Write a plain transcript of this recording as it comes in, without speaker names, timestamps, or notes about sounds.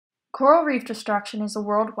Coral reef destruction is a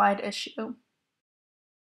worldwide issue.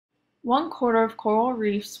 1/4 of coral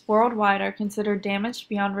reefs worldwide are considered damaged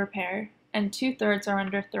beyond repair, and 2/3 are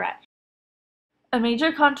under threat. A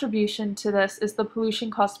major contribution to this is the pollution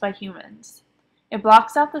caused by humans. It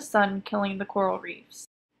blocks out the sun, killing the coral reefs.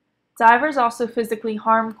 Divers also physically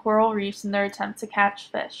harm coral reefs in their attempt to catch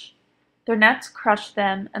fish. Their nets crush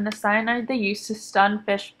them, and the cyanide they use to stun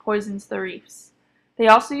fish poisons the reefs. They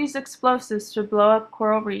also use explosives to blow up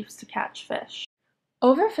coral reefs to catch fish.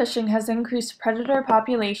 Overfishing has increased predator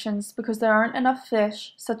populations because there aren't enough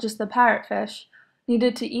fish, such as the parrotfish,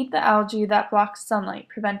 needed to eat the algae that blocks sunlight,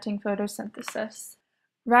 preventing photosynthesis.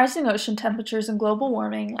 Rising ocean temperatures and global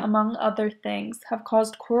warming, among other things, have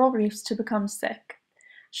caused coral reefs to become sick,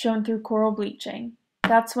 shown through coral bleaching.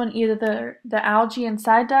 That's when either the algae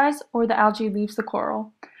inside dies or the algae leaves the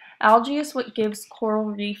coral. Algae is what gives coral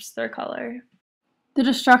reefs their color. The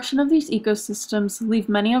destruction of these ecosystems leave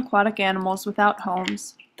many aquatic animals without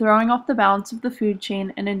homes, throwing off the balance of the food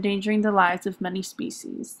chain and endangering the lives of many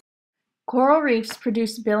species. Coral reefs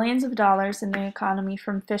produce billions of dollars in the economy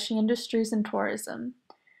from fishing industries and tourism.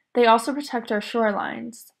 They also protect our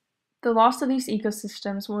shorelines. The loss of these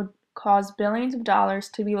ecosystems would cause billions of dollars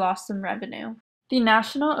to be lost in revenue. The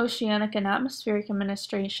National Oceanic and Atmospheric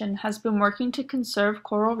Administration has been working to conserve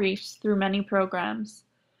coral reefs through many programs.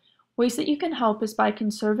 Ways that you can help is by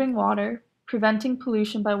conserving water, preventing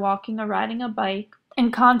pollution by walking or riding a bike,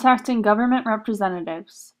 and contacting government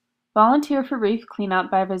representatives. Volunteer for reef cleanup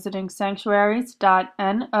by visiting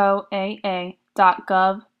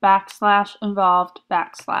sanctuaries.noaa.gov/involved/.